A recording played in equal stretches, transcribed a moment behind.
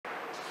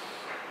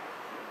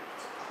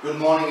Good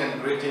morning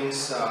and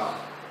greetings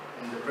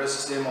in the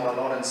precious name of our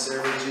Lord and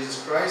Savior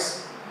Jesus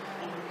Christ.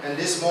 And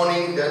this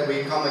morning that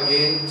we come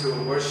again to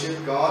worship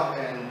God,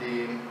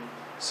 and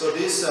so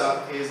this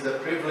is the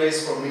privilege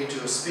for me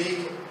to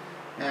speak,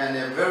 and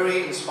a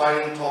very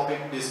inspiring topic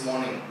this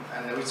morning,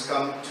 and which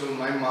come to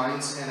my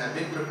mind, and I've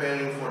been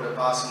preparing for the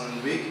past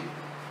 1 week.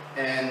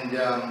 And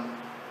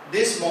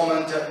this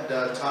moment,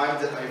 the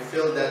time that I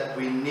feel that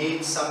we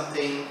need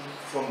something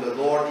from the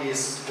Lord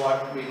is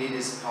what we need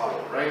is power,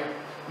 right?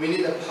 We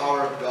need the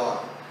power of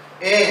God.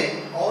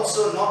 And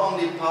also not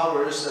only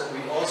powers, that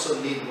we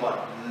also need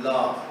what?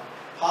 Love.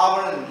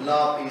 Power and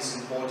love is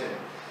important.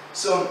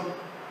 So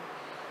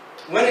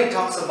when it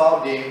talks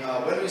about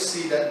when we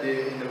see that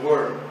in the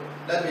Word,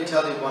 let me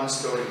tell you one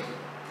story.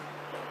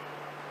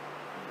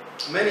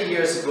 Many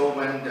years ago,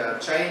 when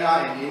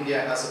China and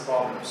India has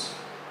problems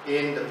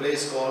in the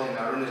place called in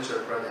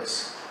Arunachal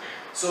Pradesh.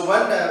 So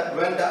when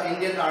the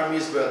Indian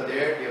armies were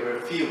there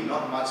were few,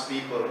 not much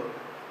people.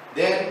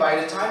 Then by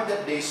the time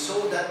that they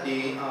saw that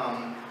the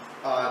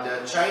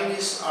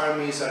Chinese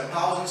armies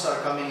thousands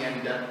are coming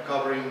and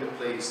covering the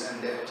place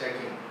and they're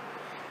attacking.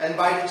 And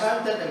by the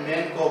time that the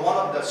man called, one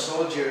of the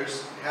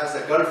soldiers has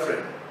a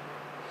girlfriend.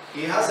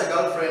 He has a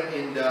girlfriend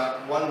in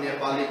one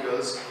Nepali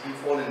girls, he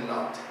fall in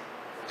love.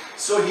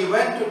 So he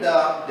went to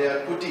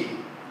the kuti,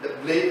 the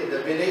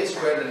village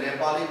where the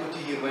Nepali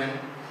kuti he went,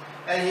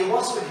 and he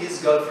was with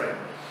his girlfriend.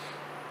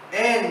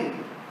 And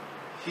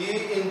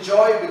he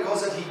enjoyed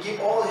because that he give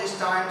all his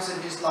times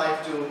and his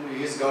life to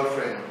his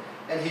girlfriend,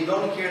 and he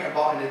don't care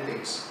about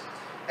anything.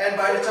 And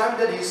by the time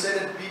that he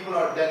said that people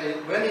are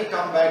dead, when he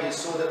come back, he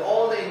saw that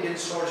all the Indian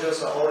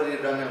soldiers are already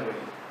run away.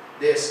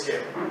 They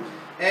escaped.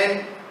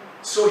 And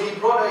so he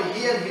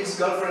and his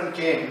girlfriend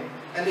came,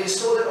 and they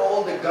saw that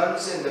all the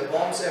guns and the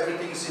bombs,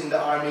 everything's in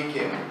the army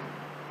came.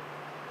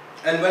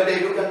 And when they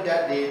look at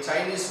that, the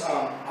Chinese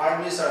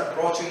armies are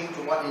approaching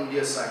to one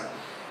India side.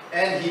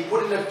 And he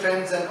put in the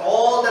trends and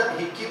all that,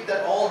 he kept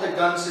all the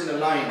guns in the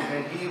line,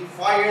 and he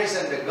fires,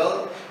 and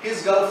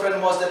his girlfriend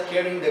was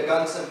carrying the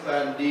guns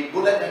and the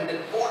bullet, and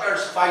the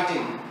borders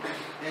fighting.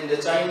 And the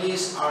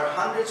Chinese are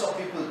hundreds of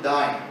people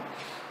dying.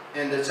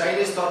 And the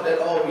Chinese thought that,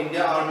 oh,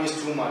 India army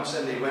is too much,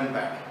 and they went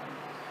back.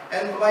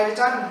 And by the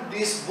time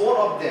both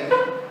of them,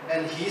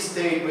 and he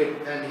stayed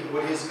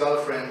with his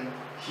girlfriend,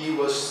 he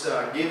was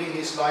giving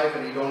his life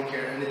and he don't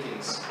care anything.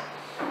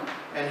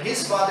 And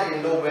his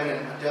father-in-law went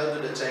and told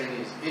to the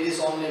Chinese, it is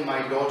only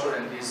my daughter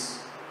and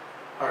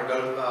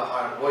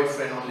her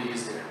boyfriend only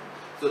is there.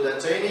 So the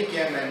Chinese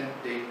came and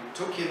they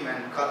took him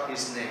and cut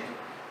his neck.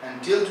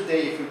 And till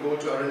today, if you go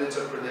to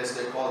Arunachal Pradesh,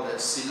 they call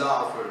that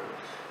Sila of her.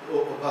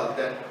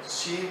 That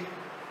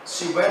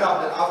she went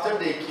up, that after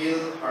they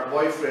killed her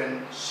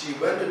boyfriend, she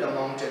went to the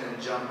mountain and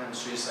jumped and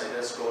suicide.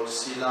 That's called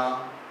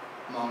Sila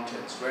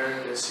Mountains,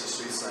 where there's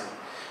suicide.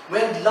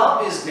 When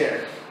love is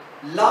there,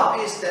 love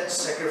is that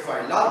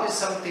sacrifice. Love is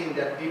something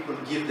that people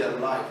give their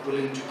life,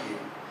 willing to give.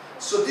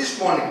 So this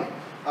morning,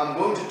 I'm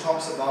going to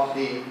talk about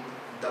the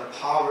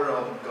power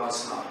of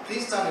God's love.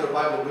 Please turn your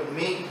Bible with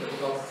me, the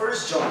book of 1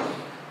 John,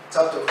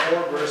 chapter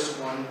 4, verse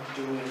 1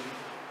 to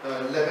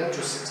 11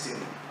 to 16.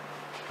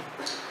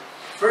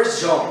 1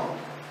 John,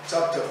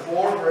 chapter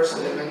 4, verse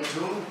 11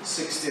 to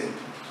 16.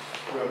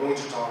 We are going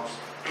to talk.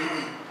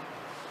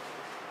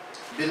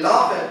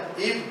 Beloved,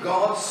 if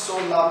God so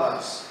loved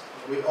us,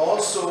 we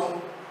also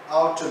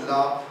ought to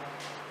love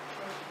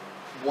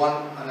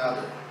one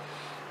another.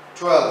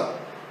 12.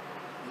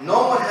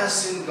 No one has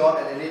seen God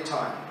at any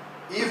time.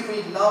 If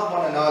we love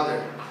one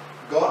another,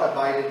 God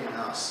abideth in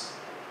us,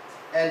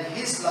 and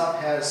His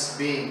love has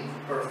been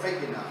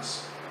perfect in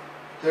us.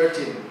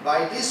 13.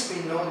 By this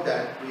we know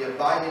that we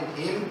abide in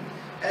Him,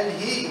 and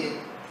He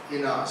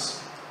in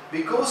us,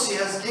 because He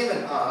has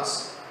given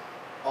us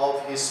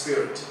of His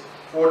Spirit.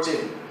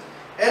 14.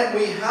 And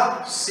we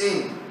have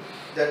seen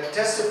that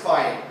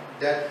testify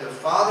that the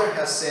Father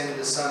has sent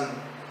the Son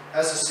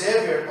as a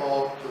Savior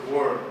of the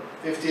world.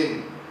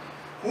 15.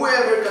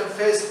 Whoever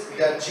confesses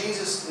that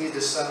Jesus is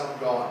the Son of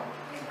God,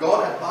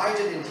 God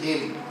abideth in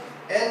Him,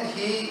 and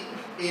He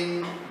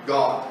in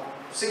God.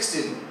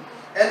 16.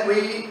 And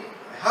we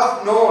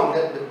have known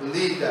that the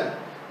belief that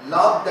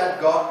love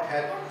that God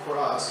had for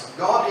us.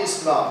 God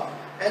is love,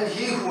 and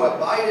he who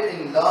abideth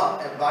in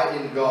love abide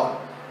in God,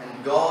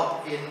 and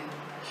God in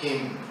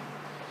him.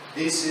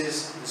 This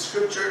is the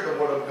scripture,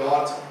 the word of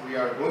God. We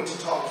are going to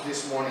talk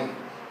this morning.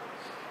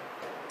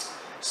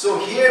 So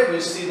here we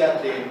see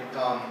that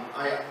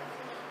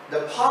the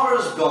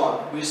powers of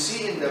God, we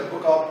see in the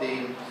book of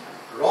the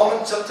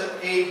Romans chapter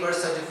 8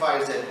 verse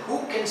 35 that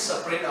who can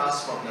separate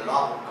us from the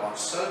love of God?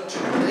 Search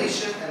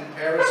tribulation and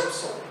perils of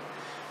soul.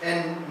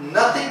 And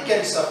nothing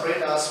can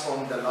separate us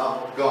from the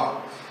love of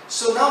God.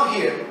 So now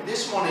here,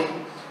 this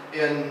morning,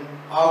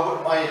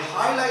 I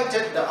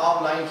highlighted the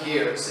outline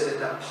here, said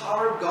that the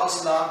power of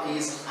God's love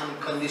is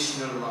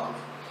unconditional love.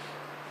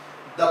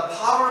 The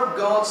power of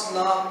God's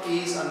love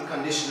is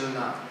unconditional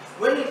love.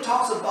 When it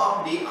talks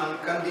about the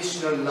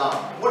unconditional love,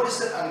 what is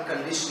that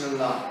unconditional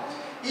love?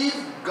 If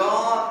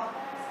God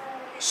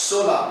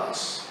so loved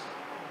us,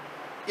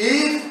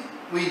 if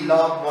we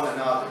love one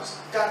another.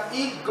 That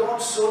if God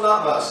so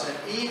loved us, and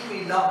if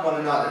we love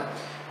one another,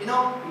 you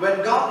know,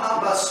 when God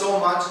loved us so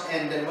much,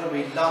 and then when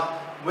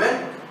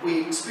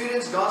we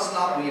experience God's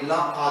love, we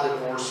love others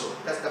also.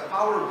 That's the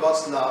power of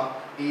God's love,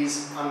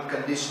 is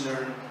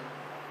unconditional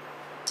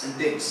and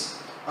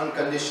things.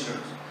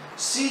 Unconditional.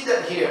 See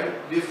that here,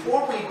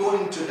 before we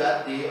go into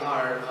that, there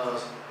are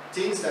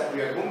things that we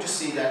are going to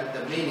see, that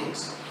the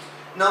meanings.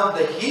 Now,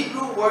 the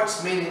Hebrew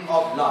words meaning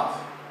of love.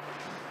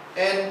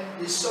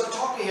 And so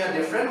talking here,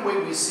 different way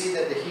we see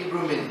that the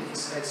Hebrew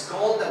meanings. It's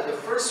called that the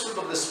first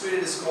fruit of the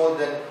Spirit is called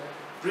that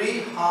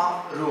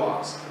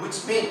Priharuas,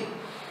 which means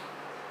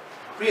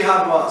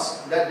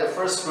Priharuas, that the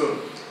first fruit.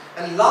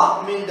 And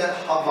love means that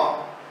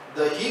Hava.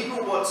 The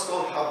Hebrew word is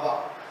called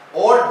Hava.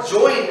 Or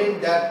joy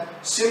means that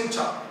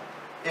Simcha.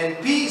 And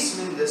peace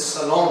means that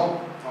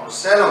Salom, or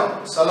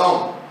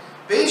Salom.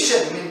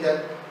 Patience means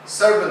that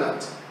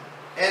Servant.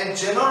 And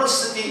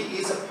generosity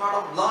is a part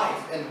of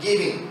life and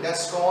giving.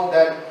 That's called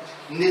that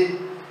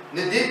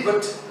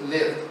Nidibut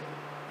live.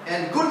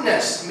 And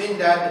goodness means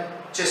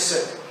that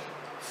Chesed.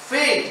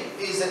 Faith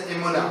is an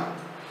Imuna.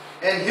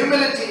 And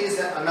humility is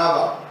that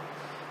Anava.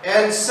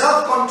 And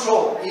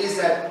self-control is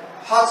that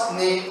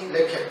Hatni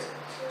Leket.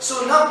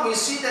 So now we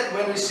see that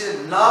when we say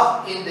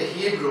love in the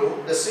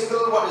Hebrew, the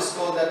single word is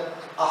called that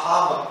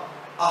Ahava.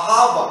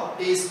 Ahava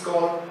is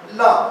called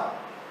love.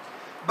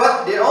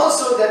 But they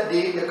also that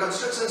the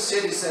construction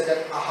said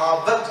that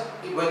Ahavat,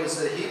 when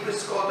it's the Hebrew,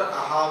 it's called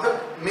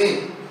Ahavat,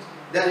 mean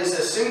that is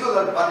a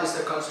singular, but it's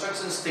the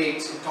construction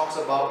states, it talks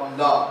about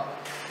love.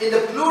 In the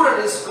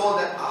plural, it's called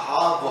that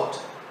Ahavot.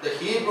 The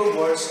Hebrew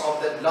words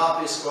of that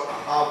love is called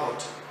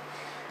Ahavot.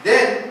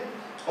 Then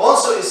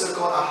also it's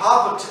called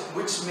Ahavot,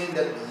 which means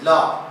that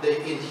love.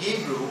 In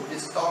Hebrew,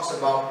 it talks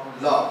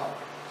about love.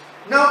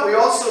 Now we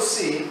also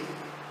see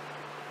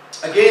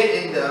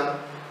again in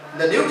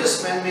the New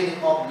Testament meaning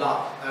of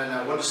love, and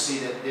I want to see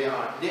that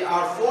there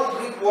are 4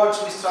 Greek words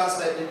which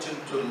translate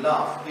into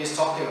love. He's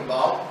talking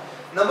about.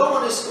 Number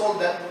 1 is called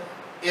that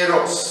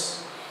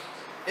eros.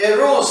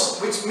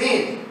 Eros, which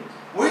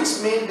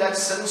mean that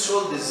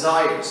sensual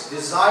desires,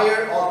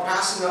 desire or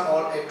passionate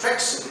or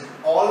attraction,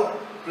 or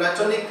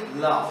platonic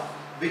love.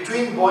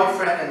 Between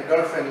boyfriend and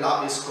girlfriend,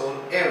 love is called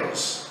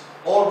eros,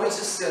 or which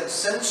is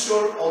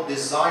sensual or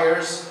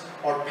desires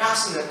or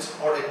passionate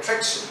or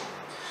attraction.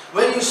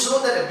 When you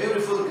saw that a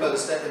beautiful girl,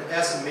 that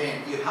as a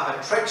man you have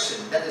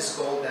attraction, that is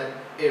called that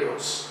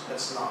eros.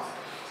 That's love.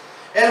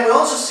 And we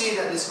also see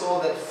that it's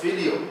called that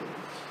filial.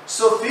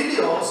 So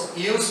filials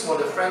used for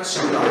the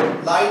friendship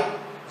love, like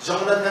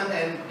Jonathan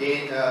and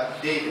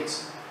David.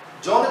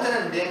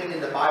 Jonathan and David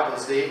in the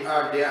Bibles, they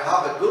have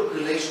a good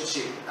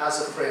relationship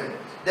as a friend.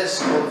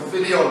 That's called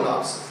filial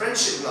loves,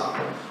 friendship love.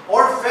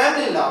 Or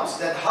family loves,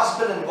 that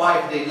husband and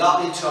wife, they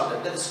love each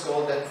other. That is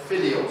called that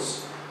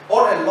filials.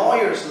 Or a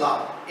lawyer's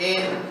love.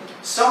 And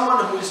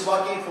someone who is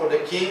working for the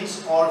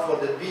kings or for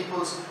the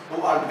peoples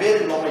who are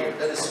very loyal,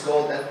 that is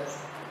called that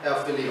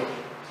filial.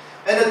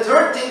 And the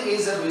third thing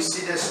is that we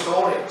see the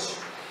storage.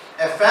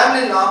 A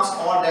family loves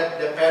or that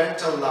the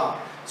parental love.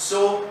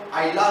 So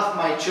I love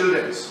my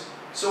children.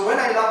 So when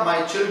I love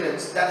my children,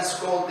 that is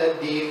called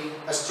that the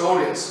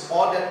storage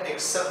or that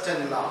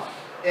acceptance love.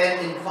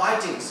 And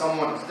inviting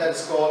someone, that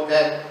is called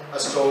that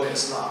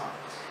storage love.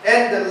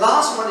 And the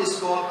last one is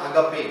called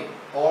agape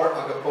or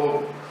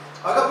agapo.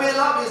 Agape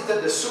love is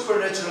the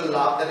supernatural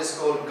love, that is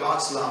called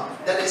God's love.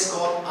 That is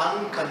called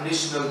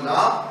unconditional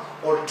love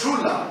or true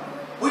love,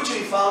 which we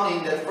found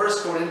in that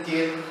 1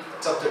 Corinthians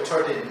chapter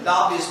 13.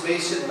 Love is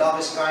patient, love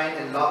is kind,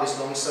 and love is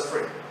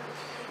long-suffering.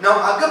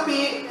 Now,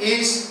 agape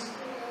is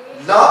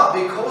love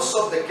because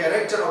of the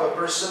character of a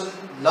person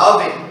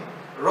loving,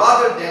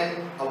 rather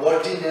than a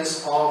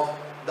worthiness of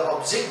the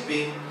object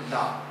being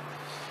loved.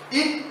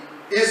 It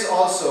is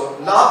also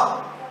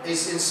love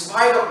is in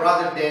spite of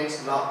rather than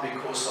love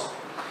because of.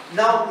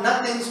 Now,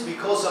 nothing's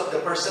because of the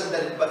person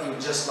but you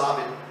just love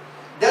it.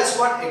 That's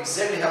what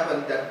exactly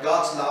happened, that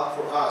God's love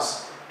for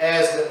us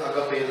as the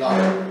agape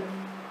love.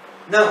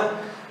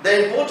 Now,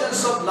 the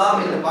importance of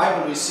love in the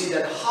Bible, we see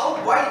that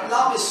why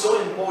love is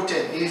so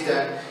important is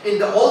that in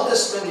the Old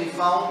Testament we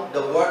found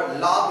the word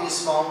love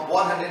is found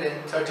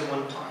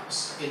 131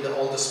 times in the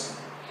Old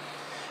Testament.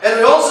 And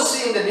we also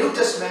see in the New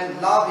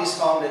Testament love is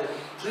found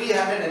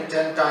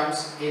 310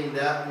 times in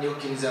the New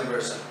King James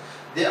Version.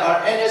 There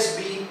are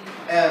NSB,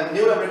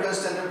 New American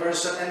Standard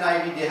Version,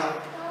 NIV,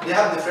 they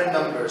have different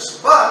numbers.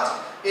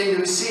 But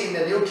we see in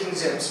the New King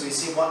James, we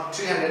see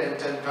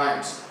 310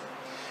 times.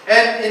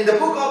 And in the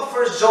book of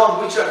 1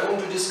 John, which we are going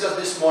to discuss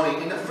this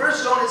morning, in the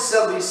 1 John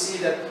itself, we see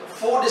that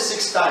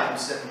 46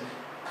 times. And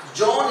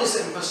John is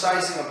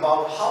emphasizing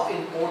about how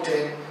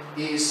important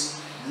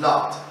is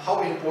love.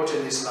 How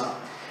important is love.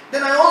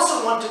 Then I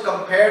also want to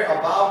compare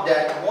about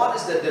that, what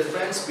is the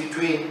difference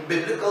between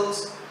biblical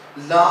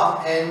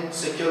love and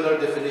secular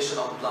definition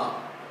of love.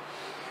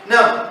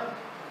 Now,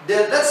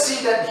 let's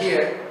see that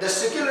here. The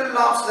secular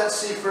love, let's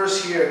see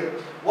first here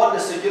what the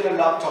secular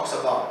love talks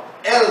about.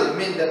 L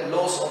means that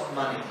loss of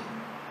money.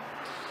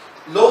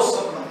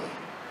 Loss of money.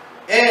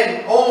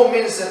 And O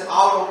means that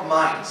out of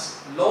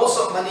minds. Loss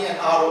of money and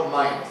out of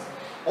mind.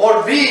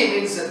 Or V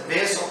means that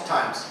waste of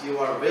times. You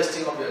are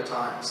wasting of your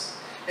times.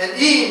 And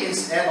E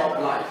means end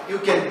of life. You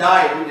can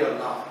die with your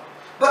love.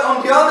 But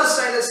on the other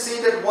side, let's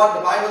see that what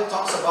the Bible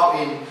talks about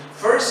in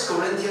 1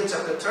 Corinthians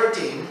chapter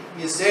 13.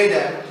 We say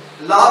that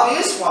love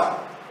is what?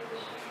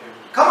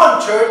 Come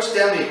on, church,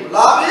 tell me.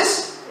 Love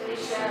is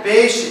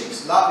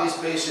patience. Love is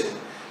patient.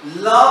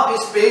 Love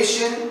is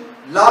patient.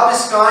 Love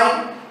is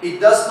kind. It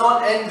does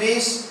not envy,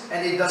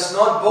 and it does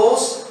not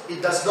boast.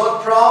 It does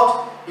not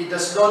proud. It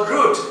does not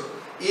root.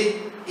 It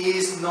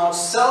is not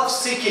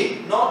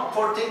self-seeking, not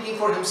for thinking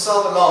for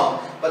himself alone,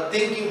 but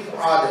thinking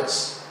for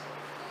others.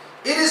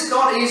 It is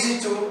not easy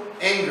to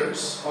anger,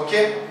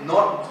 okay?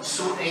 Not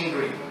soon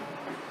angry.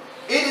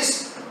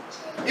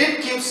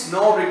 It keeps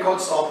no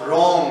records of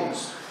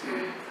wrongs,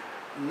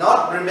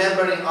 not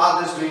remembering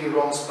others doing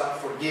wrongs, but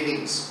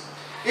forgiving.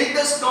 It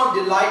does not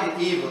delight in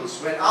evils.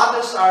 When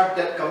others are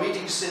that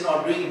committing sin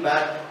or doing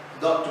bad,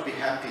 not to be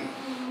happy.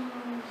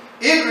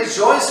 It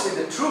rejoices with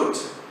the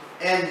truth.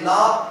 And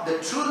love, the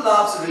true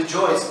loves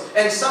rejoice.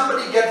 And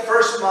somebody get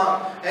first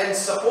mark, and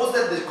suppose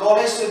that the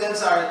college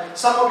students are,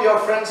 some of your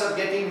friends are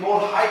getting more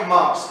high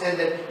marks, and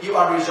that you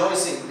are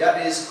rejoicing.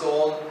 That is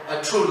called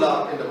a true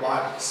love in the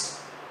Bible.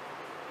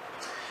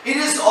 It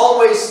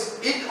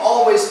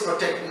always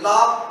protects.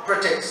 Love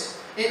protects.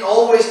 It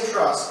always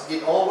trusts.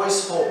 It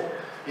always hopes.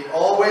 It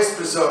always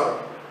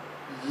preserves.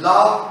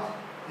 Love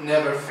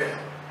never fails.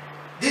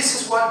 This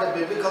is what the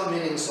biblical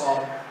meanings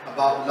of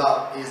about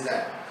love is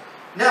that.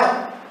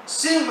 Now,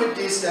 seeing with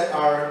these that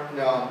are,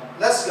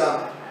 let's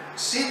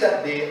see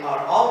that they are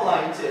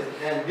outlined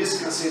and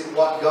discuss it,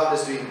 what God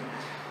is doing.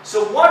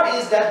 So what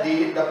is that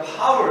the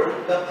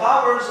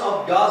powers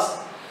of God's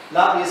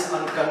love is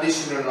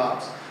unconditional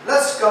love.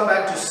 Let's come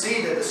back to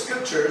see that the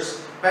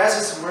scriptures,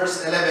 passage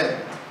verse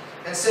 11,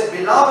 and say,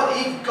 Beloved,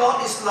 if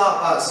God is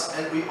love us,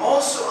 and we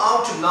also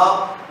ought to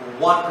love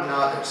one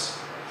another.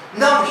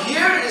 Now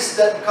here is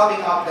that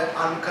coming up, that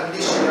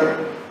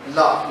unconditional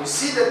love. We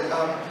see that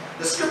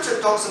the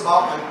scripture talks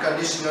about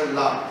unconditional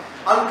love.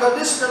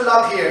 Unconditional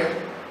love here,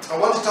 I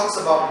want to talk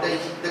about the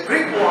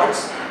Greek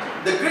words.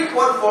 The Greek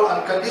word for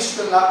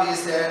unconditional love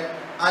is the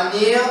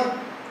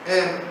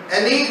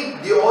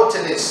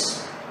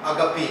anidiotenes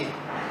agape.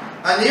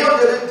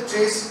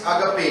 Anidiotenes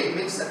agape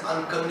means the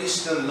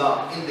unconditional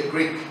love in the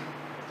Greek.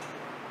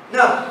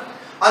 Now,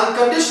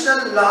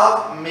 unconditional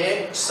love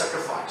makes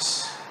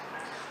sacrifice.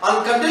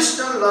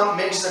 Unconditional love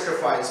makes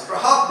sacrifice.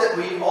 Perhaps that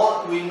we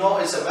know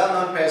is a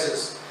well-known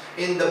passage.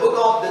 In the book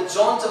of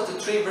John chapter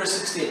 3 verse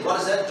 16. What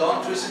is that?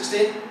 John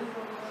 3:16.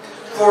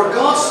 For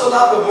God so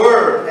loved the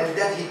world, and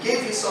that He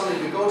gave His only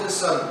begotten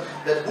Son,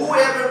 that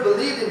whoever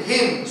believed in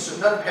Him should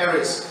not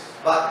perish,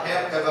 but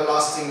have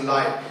everlasting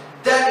life.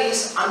 That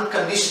is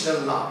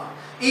unconditional love.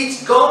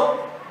 It's God.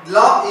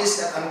 Love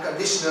is an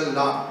unconditional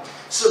love.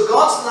 So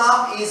God's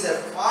love is a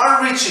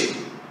far-reaching,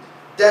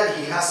 that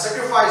He has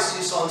sacrificed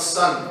His own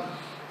Son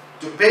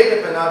to pay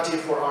the penalty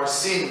for our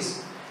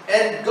sins.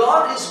 And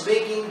God is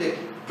making the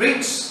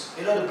bridge,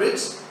 the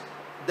bridge,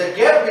 the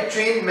gap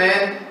between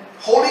man,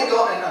 holy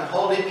God and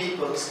unholy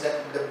peoples,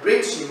 that the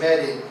bridge He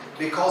made it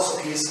because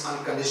of His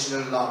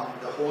unconditional love.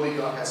 The holy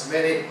God has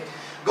made it.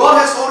 God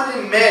has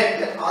already made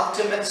the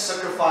ultimate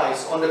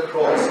sacrifice on the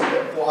cross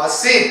for our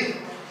sin.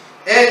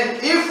 And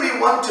if we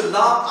want to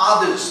love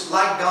others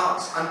like God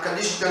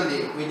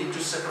unconditionally, we need to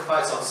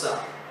sacrifice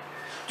ourselves.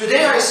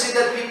 Today I see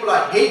that people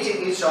are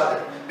hating each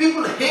other.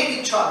 People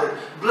hate each other,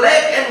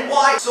 black and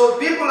white. So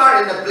people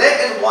are in the black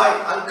and white,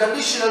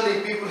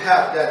 unconditionally people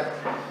have that.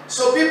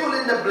 So people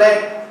in the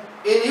black,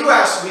 in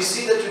US we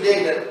see that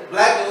today that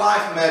black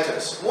life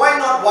matters. Why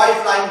not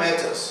white life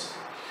matters?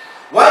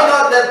 Why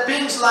not that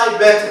pink's life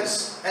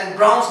matters and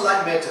brown's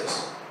life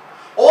matters?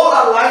 All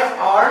our life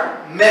are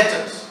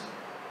matters.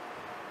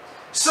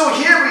 So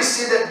here we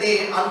see that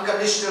the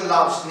unconditional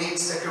love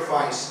needs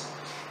sacrifice.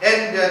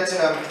 And that,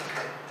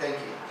 thank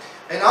you.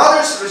 And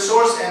others'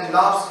 resource and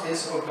love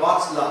is of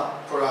God's love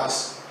for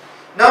us.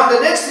 Now the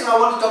next thing I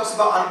want to talk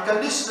about,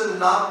 unconditional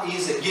love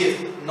is a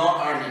gift,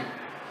 not earning.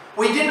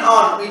 We didn't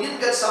earn, we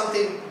didn't get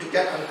something to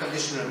get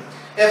unconditional.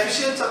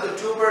 Ephesians chapter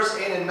 2 verse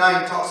 8 and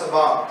 9 talks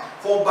about,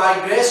 for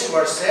by grace you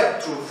are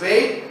saved through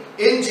faith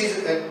in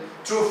Jesus, and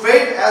through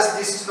faith, as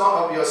this is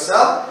not of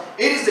yourself,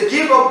 it is the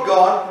gift of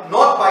God,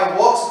 not by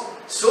works,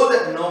 so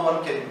that no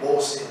one can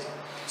boast it.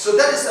 So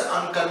that is an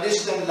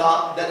unconditional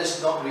love that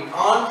is not we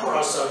earn for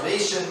our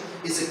salvation,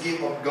 is a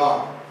gift of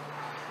God.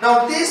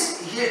 Now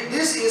this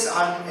is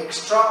an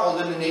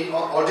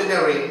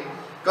extraordinary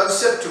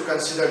concept to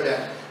consider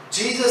that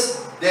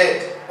Jesus'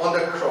 death on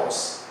the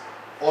cross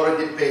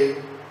already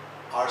paid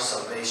our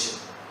salvation.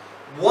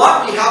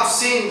 What we have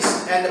seen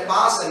in the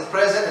past and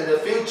present and the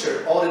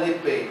future already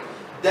paid.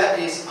 That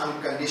is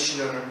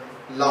unconditional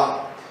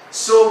love.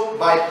 So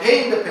by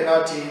paying the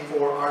penalty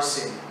for our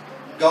sin,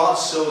 God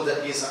showed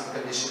that He is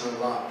unconditional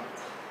love.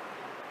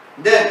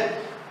 Then,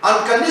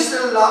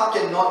 unconditional love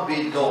cannot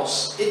be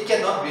lost. It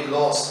cannot be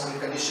lost,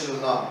 unconditional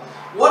love.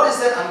 What is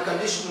that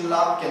unconditional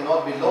love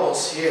cannot be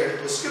lost here?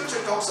 The scripture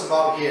talks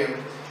about here,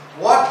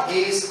 what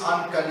is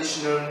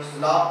unconditional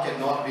love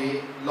cannot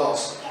be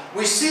lost.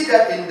 We see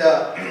that in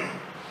the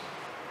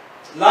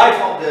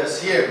life of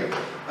this here.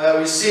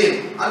 We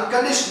see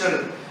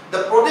unconditional,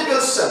 the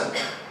prodigal son.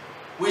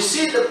 We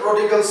see the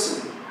prodigal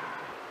son.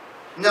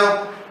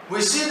 Now,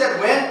 we see that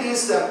when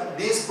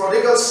these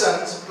prodigal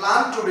sons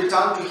plan to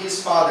return to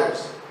his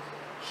fathers,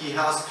 he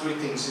has three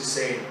things he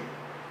said.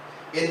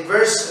 In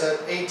verse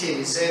 18,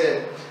 he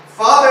said,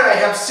 Father, I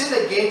have sinned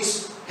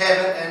against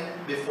heaven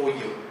and before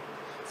you.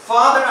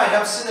 Father, I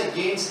have sinned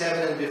against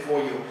heaven and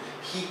before you.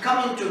 He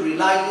come into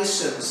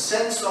realization,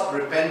 sense of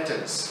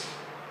repentance.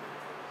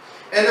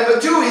 And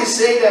number two, he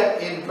said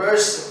that in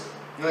verse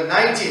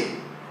 19,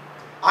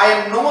 I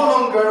am no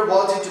longer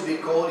worthy to be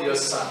called your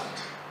son.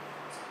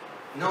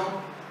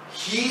 No,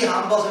 he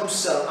humbled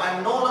himself. I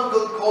am no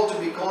longer called to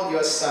be called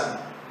your son.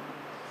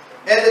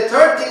 And the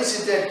third thing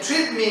is that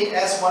treat me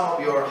as one of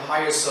your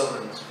higher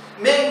servants.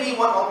 Make me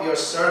one of your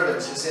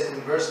servants, he said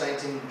in verse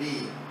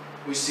 19b.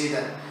 We see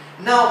that.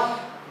 Now,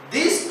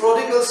 this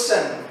prodigal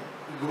son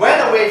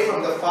went away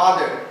from the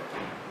father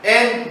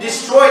and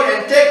destroyed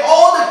and take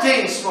all the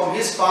things from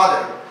his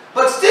father.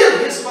 But still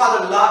his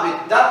father loved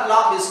it. That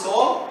love is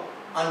called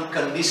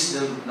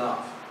unconditional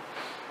love.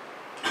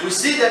 We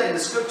see that in the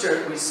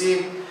scripture. We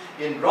see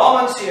in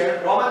Romans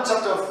here, Romans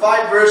chapter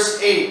 5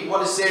 verse 8,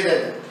 what is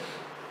said?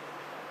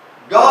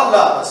 God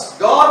loves us.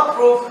 God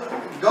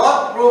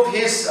proved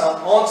His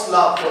own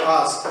love for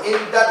us in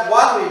that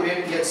while we were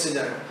yet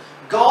sinner,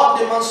 God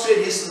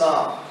demonstrated His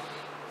love.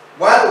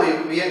 While we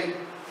were yet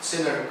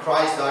sinner,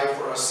 Christ died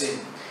for our sin.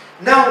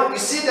 Now we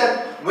see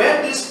that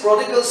when this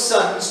prodigal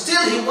son,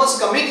 still he was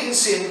committing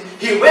sin,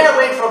 he went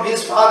away from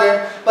his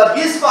father, but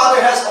his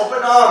father has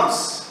open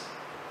arms.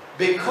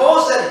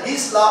 Because that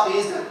his love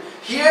is that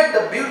here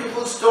the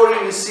beautiful story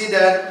we see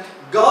that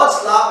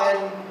God's love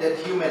and that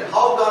human,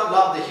 how God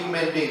loved the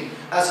human being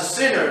as a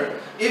sinner,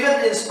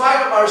 even in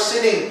spite of our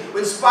sinning,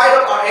 in spite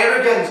of our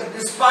arrogance,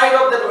 in spite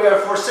of that we are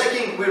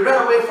forsaking, we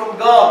run away from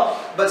God,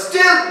 but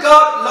still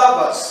God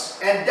loves us.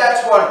 And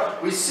that's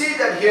what we see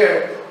that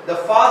here, the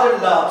Father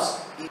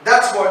loves.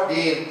 That's what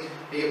we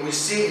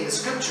see in the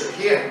scripture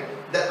here,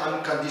 that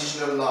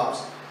unconditional love.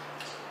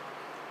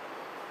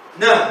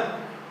 Now,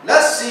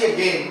 let's see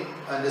again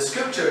the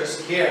scriptures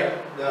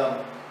here. The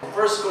 1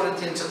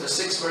 Corinthians chapter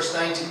 6 verse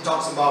 19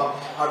 talks about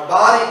our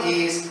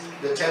body is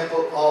the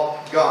temple of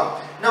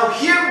God. Now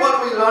here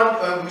what we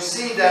learn, we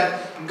see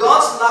that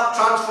God's love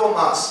transforms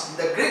us.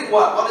 The Greek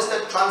word, what does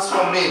that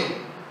transform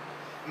mean?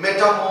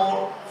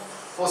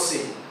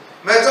 Metamorphosis.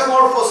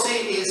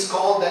 Metamorphosis is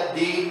called that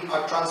they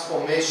are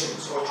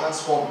transformations or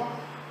transform.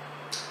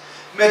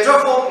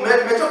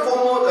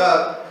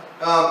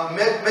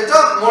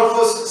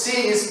 Metamorphosis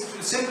is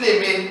simply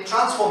mean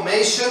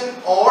transformation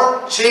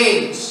or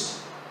change,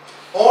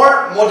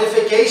 or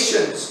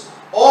modifications,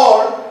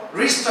 or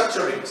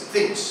restructuring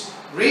things.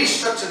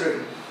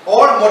 Restructuring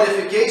or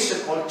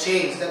modification or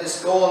change, that is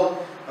called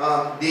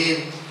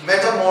the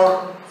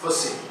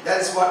metamorphosis.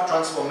 That is what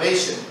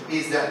transformation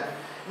is that.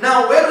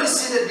 Now when we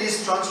see that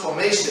this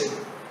transformation,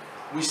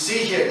 we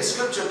see here the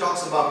scripture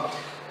talks about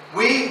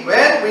when we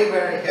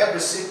have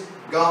received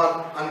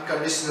God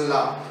unconditional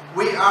love,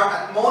 we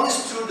are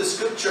admonished through the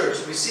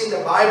scriptures. We see in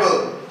the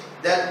Bible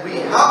that we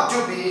have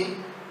to be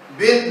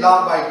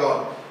loved by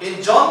God.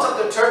 In John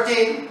chapter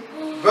 13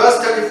 verse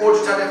 34 to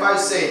 35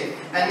 say,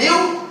 a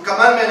new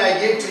commandment I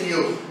give to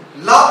you,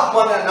 love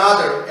one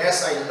another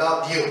as I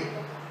loved you.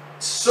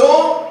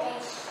 So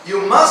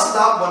you must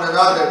love one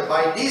another.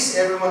 By this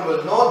everyone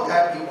will know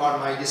that you are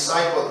my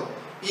disciple,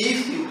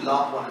 if you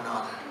love one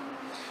another.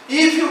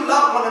 If you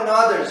love one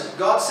another,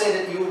 God said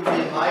that you will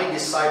be my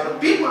disciple.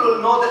 People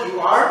will know that you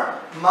are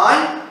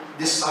my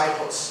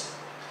disciples.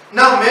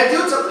 Now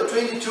Matthew chapter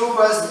 22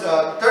 verse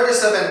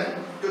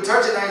 37 to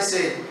 39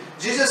 says,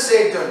 Jesus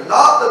said to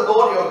love the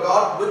Lord your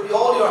God with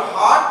all your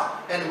heart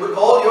and with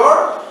all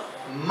your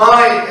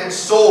mind and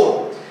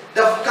soul.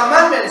 The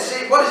commandment,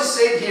 what is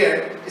said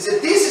here is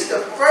that this is the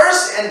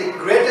first and the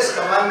greatest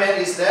commandment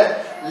is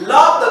that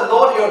love the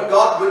Lord your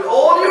God with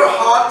all your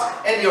heart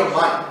and your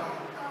mind.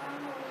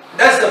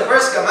 That's the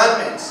first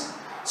commandment.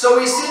 So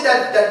we see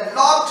that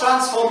love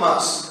transforms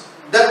us.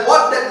 That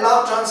what that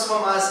love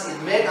transforms us is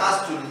made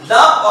us to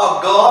love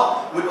our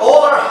God with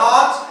all our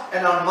heart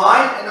and our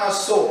mind and our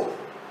soul.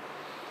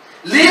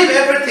 Leave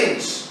everything.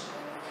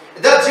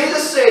 That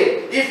Jesus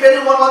said, if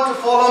anyone wants to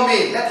follow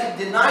me, let him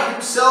deny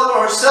himself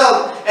or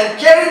herself and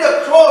carry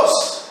the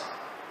cross.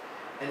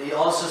 And he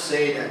also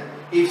said that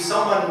if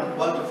someone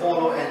wants to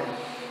follow and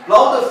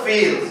plow the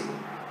fields,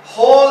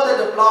 hold at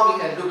the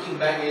plowing and looking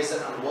back is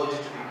unworthy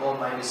to be called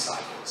my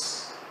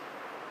disciples.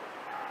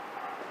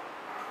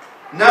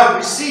 Now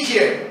we see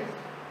here,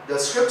 the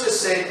scripture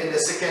said in the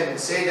second,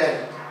 say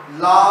that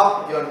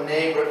love your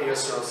neighbor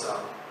as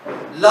yourself.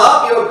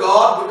 Love your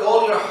God with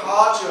all your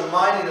heart, your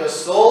mind, and your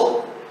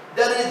soul.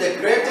 That is the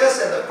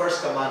greatest and the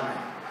first commandment.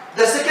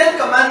 The second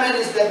commandment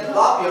is that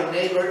love your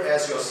neighbor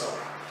as yourself.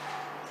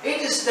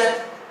 It is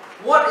that,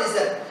 what is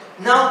that?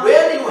 now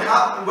when you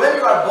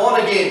are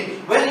born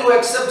again, when you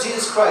accept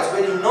Jesus Christ,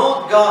 when you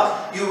know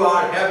God, you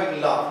are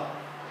having love.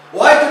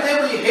 Why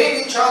today we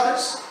hate each other?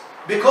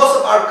 Because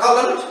of our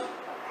color?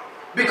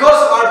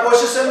 Because of our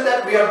position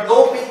that we are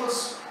low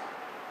peoples?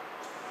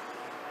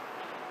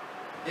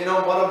 You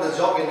know, one of the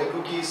jokes in the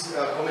cookies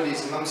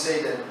comedies, Mom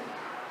say that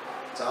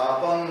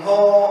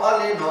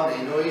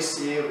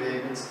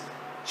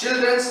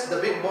children, the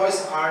big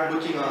boys are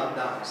looking on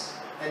us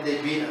and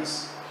they beat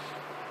us.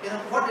 You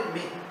know what it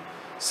means?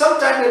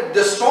 Sometimes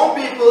the strong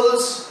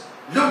peoples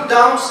look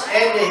down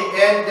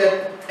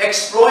and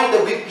exploit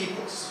the weak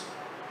peoples.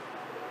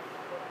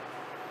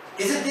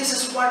 This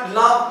is what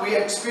love we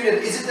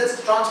experience? Is it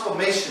this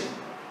transformation?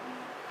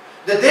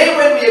 The day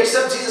when we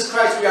accept Jesus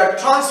Christ, we are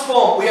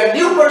transformed. We are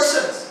new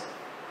persons.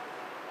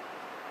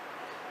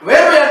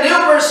 When we are new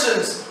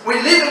persons, we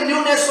live in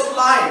newness of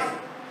life.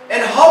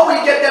 And how we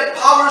get that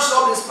powers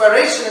of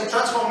inspiration and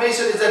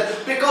transformation is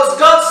that because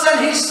God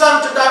sent His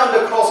Son to die on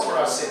the cross for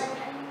our sin.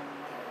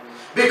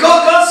 Because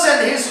God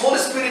sent His Holy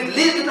Spirit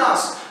live in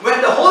us. When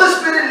the Holy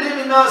Spirit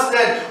lives in us,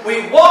 then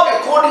we walk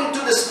according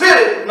to the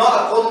Spirit,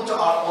 not according to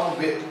our own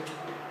will.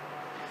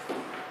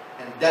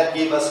 And that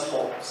gives us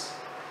hopes.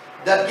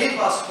 That gives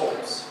us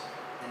hopes.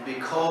 And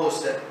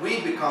because that we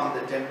become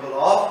the temple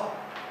of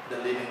the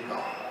living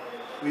God.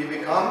 We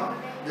become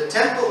the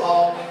temple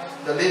of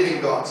the living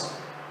God.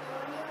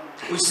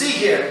 We see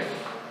here,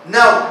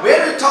 now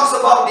when it talks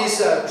about this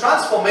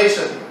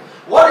transformation,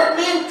 what it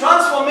means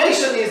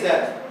transformation is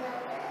that,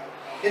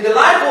 in the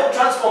life of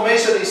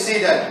transformation you see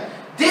that,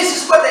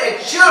 this is what the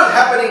actual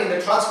happening in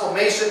the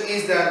transformation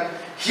is that,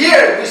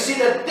 here we see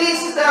that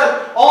this is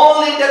the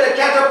only the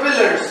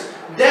caterpillars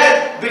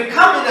that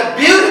become in a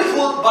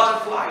beautiful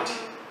butterfly.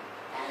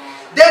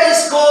 That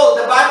is called,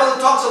 the Bible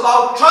talks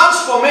about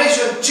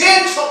transformation,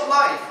 change of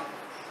life.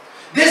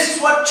 This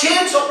is what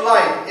change of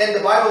life, and the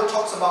Bible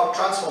talks about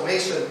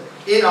transformation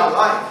in our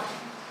life.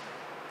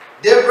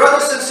 Dear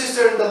brothers and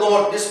sisters in the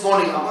Lord, this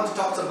morning I want to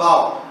talk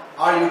about,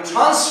 are you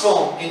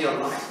transformed in your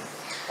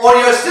life? Or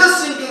you are still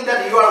thinking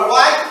that you are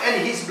white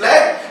and he's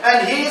black,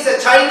 and he is a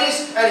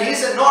Chinese, and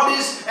he's a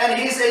Northeast, and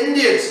he's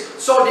Indians.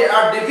 So there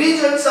are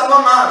divisions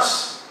among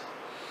us.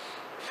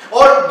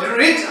 Or the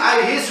rich,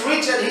 he's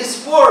rich and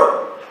he's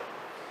poor.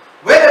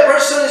 When a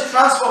person is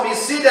transformed, you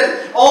see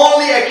that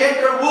only a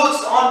canker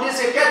woods on these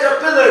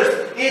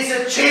caterpillars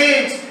is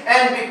changed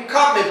and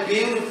become a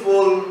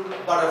beautiful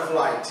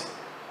butterfly.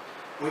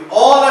 We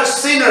all are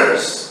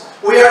sinners.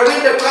 We are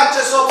in the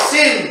clutches of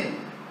sin.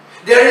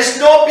 There is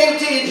no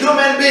beauty in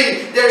human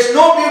being. There is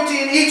no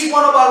beauty in each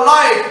one of our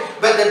lives.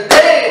 But the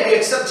day we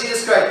accept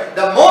Jesus Christ,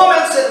 the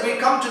moments that we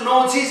come to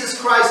know Jesus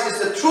Christ is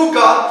the true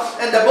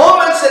God, and the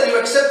moments that you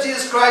accept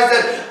Jesus Christ,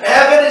 that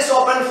heaven is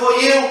open for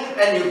you,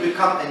 and you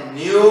become a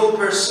new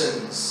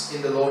person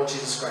in the Lord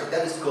Jesus Christ.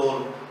 That is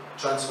called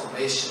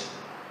transformation.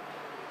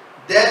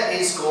 That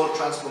is called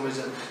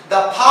transformation.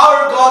 The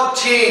power of God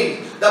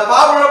changed. The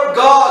power of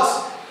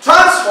God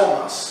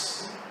transforms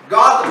us.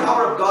 God, the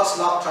power of God's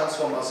love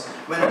transforms us.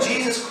 When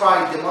Jesus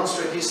Christ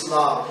demonstrated His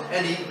love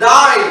and He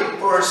died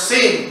for our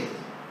sin,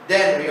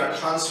 then we are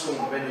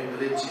transformed when we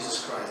believe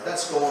Jesus Christ.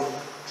 That's called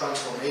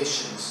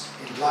transformations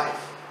in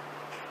life.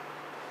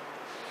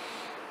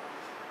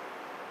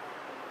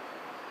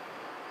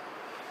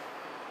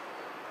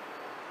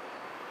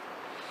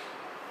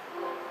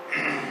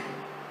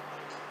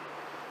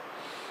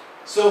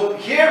 So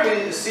here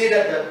we see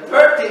that the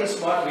third thing is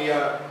what we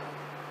are.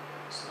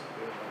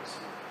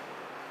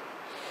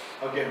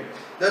 Okay.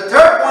 The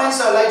third point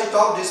I'd like to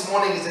talk this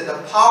morning is that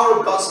the power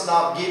of God's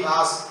love gives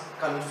us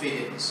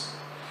confidence.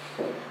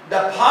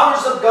 The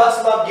powers of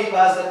God's love give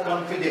us that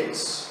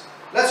confidence.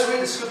 Let's read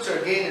the scripture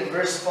again in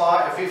verse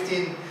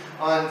 15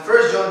 on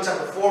 1 John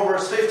chapter 4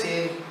 verse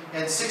 15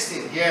 and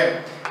 16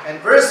 here. And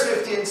verse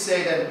 15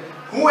 say that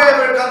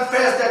whoever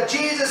confesses that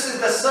Jesus is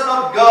the Son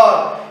of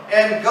God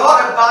and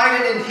God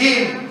abided in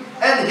Him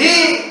and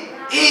He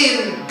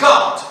in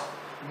God.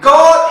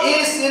 God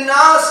is in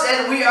us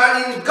and we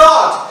are in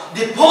God,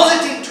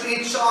 depositing to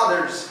each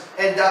other.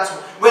 And that's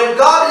when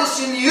God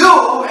is in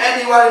you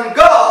and you are in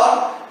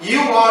God, you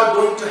are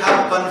going to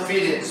have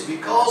confidence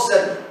because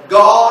that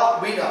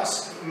God with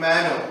us,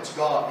 Emmanuel,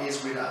 God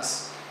is with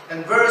us.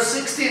 And verse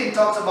 16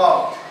 talks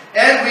about,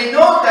 and we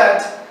know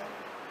that,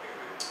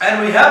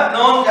 and we have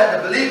known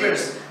that the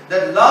believers,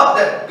 that love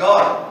that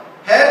God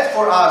had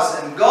for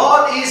us, and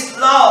God is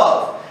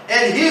love.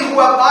 And he who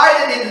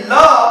abideth in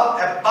love,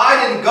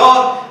 abide in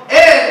God,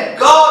 and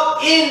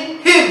God in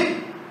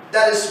him.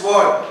 That is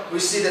what we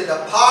see, that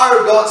the power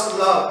of God's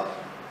love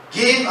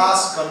gives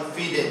us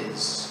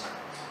confidence.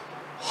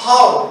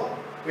 How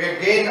we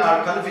gain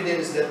our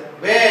confidence? That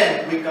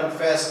when we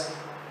confess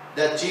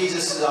that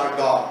Jesus is our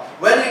God.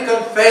 When we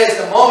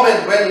confess, the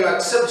moment when you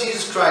accept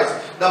Jesus Christ,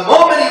 the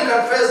moment you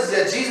confess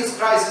that Jesus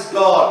Christ is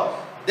God,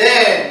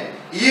 then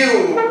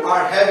you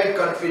are having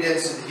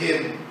confidence in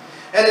Him.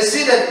 And you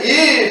see that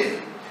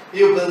if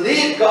you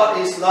believe God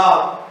is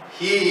love,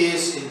 He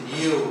is in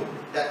you.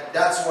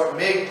 That's what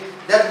make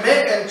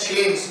and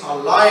change our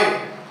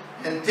life.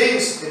 and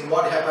things in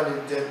what happened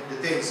in the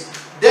things.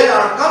 Then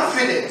our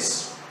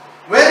confidence.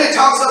 When it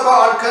talks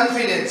about our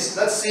confidence,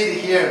 let's see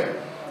it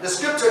here. The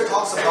scripture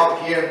talks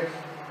about here,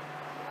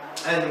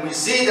 and we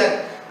see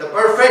that the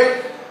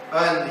perfect,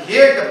 and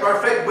here the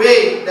perfect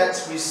way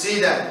that we see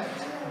that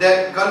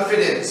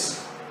confidence.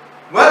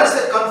 What is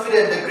that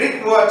confidence? The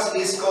Greek word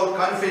is called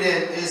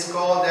confident, is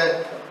called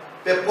that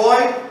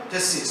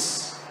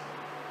pepoithesis.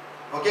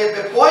 Okay,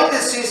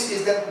 pepoithesis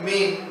is that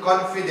mean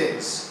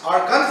confidence.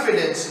 Our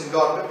confidence in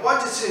God.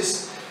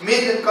 Pepoithesis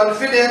means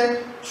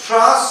confident,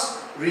 trust,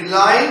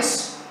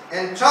 reliance,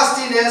 and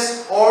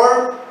trustiness,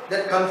 or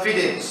that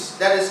confidence.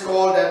 That is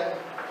called that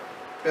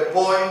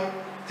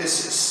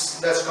pepoithesis.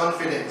 That's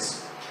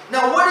confidence.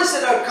 Now, what is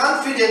it? Our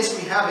confidence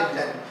we have in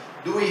that?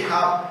 Do we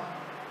have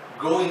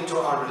growing to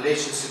our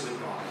relationship with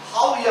God?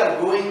 How we are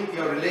growing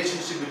your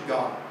relationship with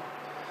God?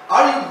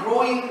 Are you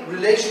growing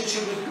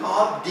relationship with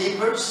God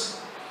deeper?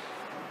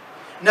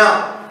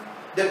 Now,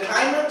 the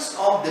climate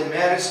of the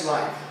marriage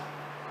life.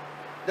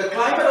 The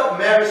climate of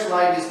marriage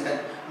life is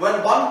that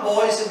when one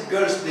boys and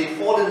girls, they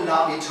fall in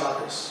love with each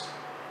other.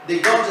 They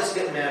don't just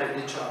get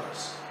married each other,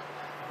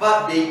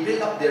 but they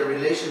build up their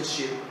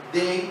relationship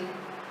day,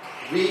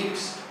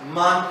 weeks,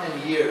 months,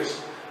 and years.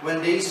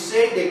 When they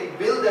say they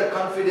build their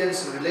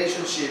confidence in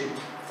relationship,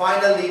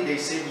 finally they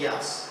say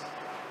yes.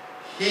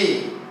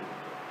 He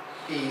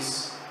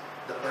is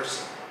the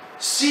person.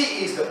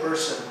 She is the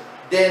person.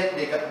 Then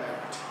they got married.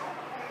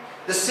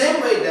 The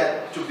same way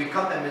that to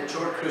become a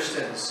mature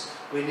Christians,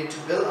 we need to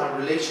build our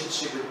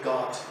relationship with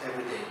God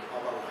every day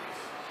of our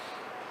life.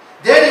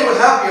 Then you will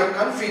have your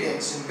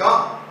confidence in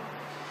God.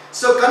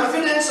 So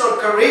confidence or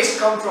courage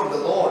come from the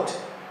Lord.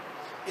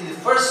 In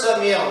 1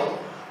 Samuel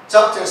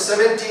chapter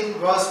 17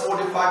 verse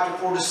 45 to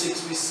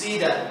 46, we see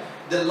that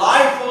the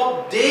life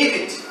of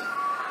David.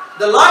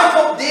 The life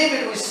of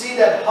David, we see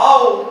that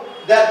how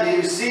that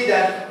we see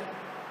that.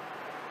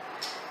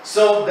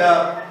 So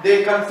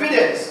the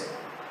confidence.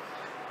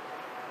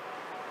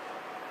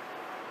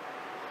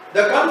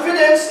 The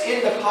confidence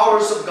in the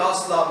powers of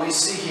God's love we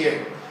see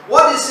here.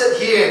 What is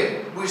it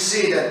here? We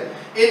see that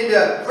in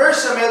the 1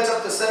 Samuel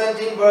chapter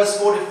 17 verse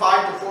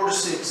 45 to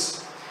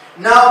 46.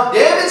 Now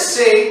David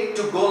said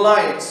to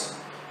Goliath,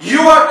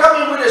 "You are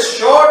coming with a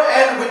sword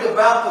and with the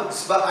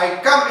weapons, but I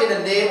come in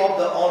the name of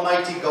the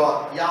Almighty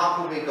God,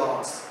 Yahweh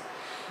God."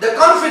 The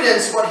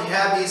confidence what he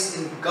has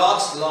is in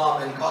God's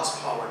love and God's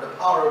power, the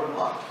power of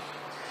God.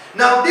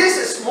 Now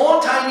these small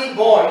tiny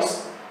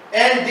boys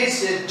and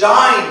these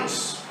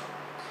giants,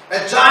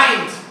 a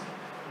giant,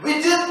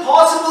 it is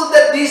possible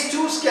that these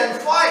two can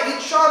fight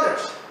each other.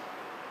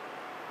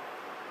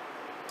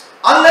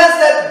 Unless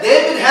that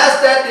David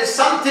has that is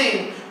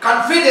something,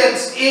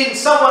 confidence in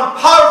someone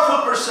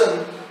powerful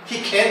person,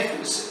 he can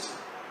face it.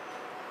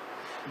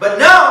 But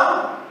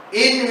now,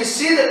 we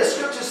see that the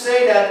scriptures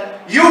say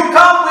that you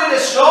come with the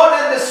sword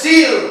and the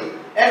shield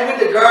and with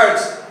the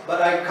guards,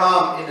 but I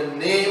come in the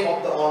name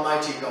of the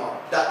Almighty God.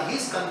 That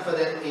his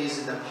confidence is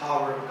in the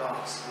power of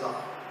God's love.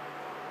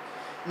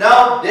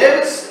 Now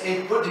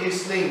David put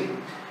his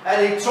sling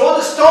and he threw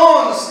the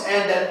stones,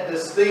 and that the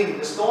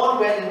stone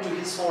went into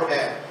his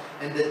forehead,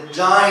 and the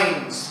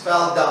giants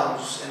fell down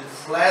and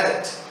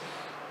fled,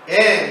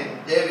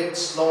 and David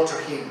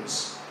slaughtered him.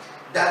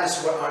 That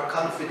is what our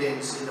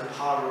confidence in the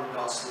power of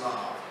God's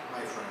love,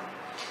 my friend.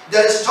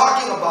 That is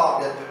talking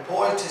about that the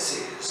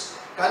poetess,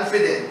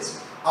 confidence,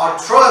 our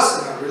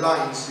trust and our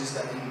reliance is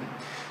that in.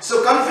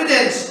 So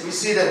confidence, we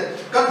see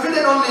that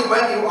confident only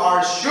when you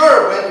are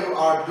sure, when you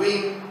are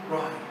doing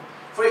right.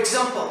 For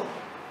example,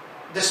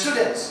 the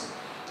students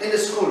in the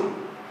school,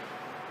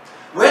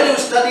 when you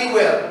study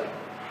well,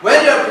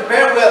 when you are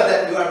prepared well,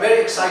 that you are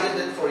very excited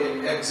for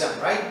your exam,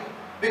 right?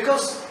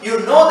 Because you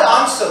know the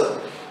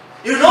answer.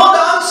 You know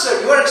the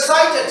answer. You are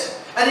excited,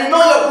 and you know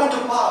you are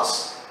going to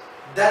pass.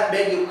 That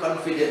makes you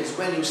confidence.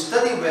 When you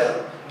study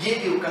well,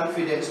 give you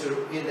confidence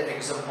in the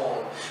exam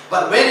hall.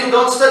 But when you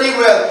don't study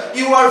well,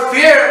 you are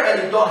fear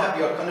and you don't have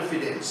your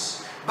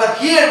confidence. But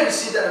here we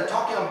see that I'm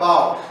talking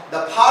about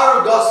the power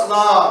of God's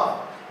love.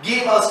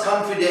 Give us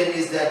confidence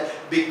is that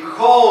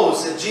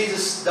because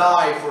Jesus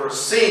died for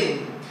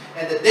sin,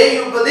 and the day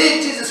you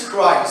believe Jesus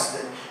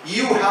Christ,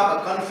 you have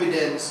a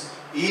confidence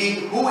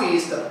in who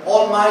is the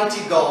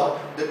Almighty God,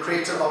 the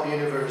Creator of the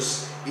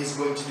universe, is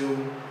going to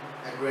do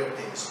great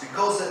things.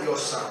 Because of your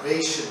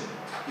salvation,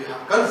 you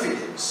have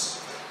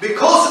confidence.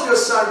 Because of your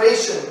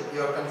salvation,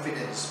 you have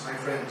confidence, my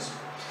friends.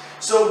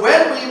 So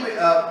when we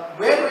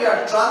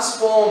are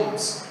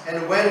transformed,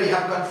 and when we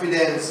have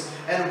confidence,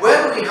 and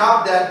when we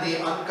have that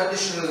the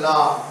unconditional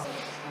love,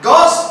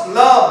 God's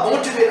love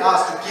motivates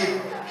us to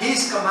keep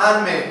His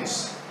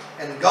commandments,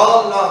 and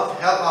God's love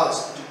help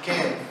us to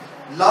can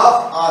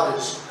love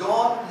others.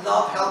 God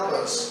love help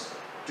us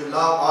to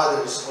love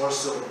others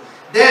also.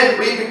 Then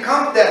we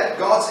become that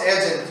God's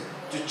agent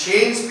to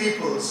change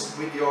peoples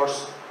with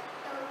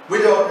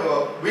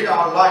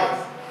our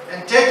life,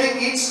 and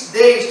taking each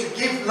day to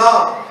give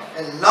love.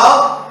 And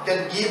love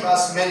can give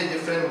us many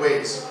different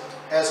ways.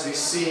 as we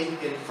see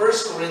in 1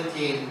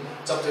 Corinthians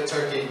chapter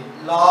 13.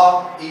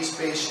 Love is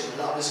patient,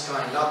 love is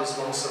kind, love is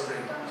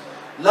long-suffering.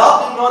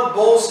 Love did not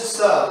boast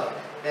itself,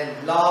 and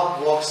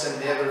love works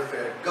and never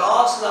fail.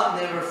 God's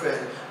love never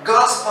fails.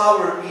 God's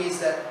power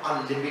is that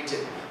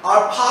unlimited.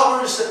 Our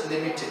power is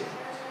limited.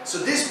 So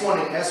this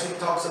morning, as we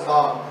talk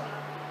about,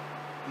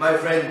 my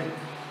friend,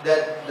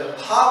 that the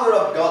power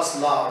of God's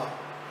love,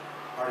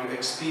 are you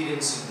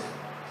experiencing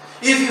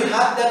that? If you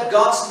have that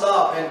God's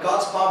love and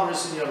God's power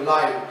is in your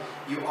life,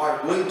 you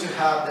are going to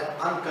have that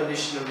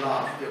unconditional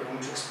love you are going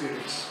to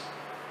experience.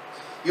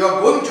 You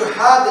are going to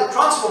have the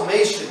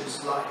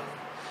transformations life.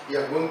 You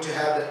are going to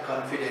have that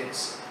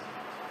confidence.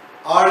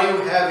 Are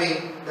you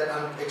having that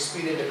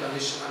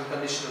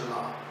unconditional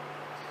love?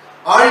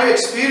 Are you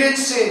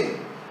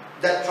experiencing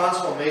that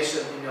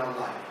transformation in your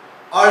life?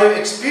 Are you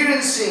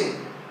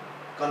experiencing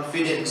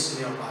confidence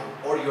in your life?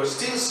 Or you're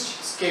still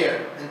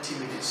scared and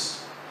timid?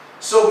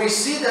 So we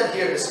see that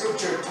here the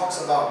scripture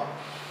talks about,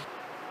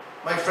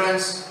 my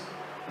friends,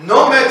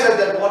 no matter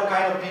that what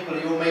kind of people,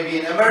 you may be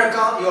in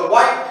America, you are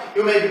white,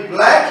 you may be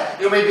black,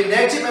 you may be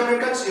Native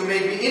Americans, you may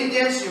be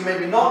Indians, you may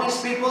be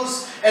Northeast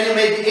peoples, and you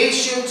may be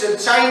Asians and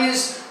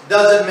Chinese,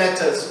 doesn't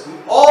matter. We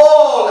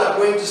all are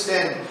going to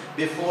stand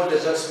before the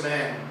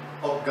judgment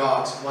of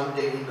God one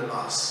day in the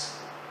last.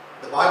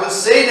 The Bible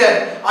says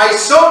that I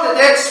saw the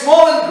dead,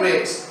 small and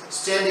great,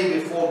 standing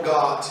before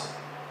God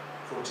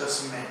for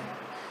judgment.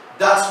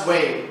 That's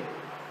way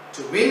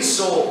to win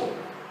soul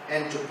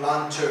and to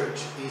plant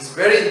church is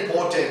very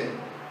important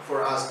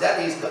for us.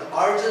 That is the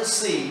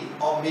urgency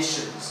of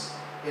missions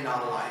in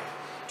our life.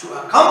 To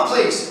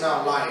accomplish in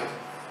our life,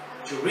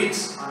 to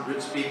reach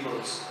unreached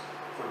peoples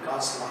for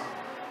God's love.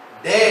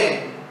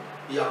 Then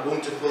we are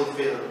going to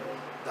fulfill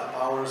the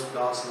powers of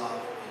God's love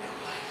in our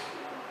life.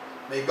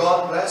 May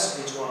God bless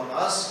each one of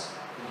us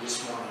in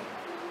this morning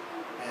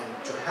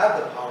and to have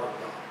the power of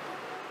God.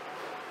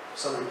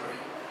 So we pray.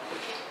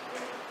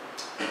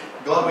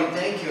 God, we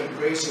thank you and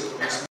praise you for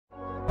this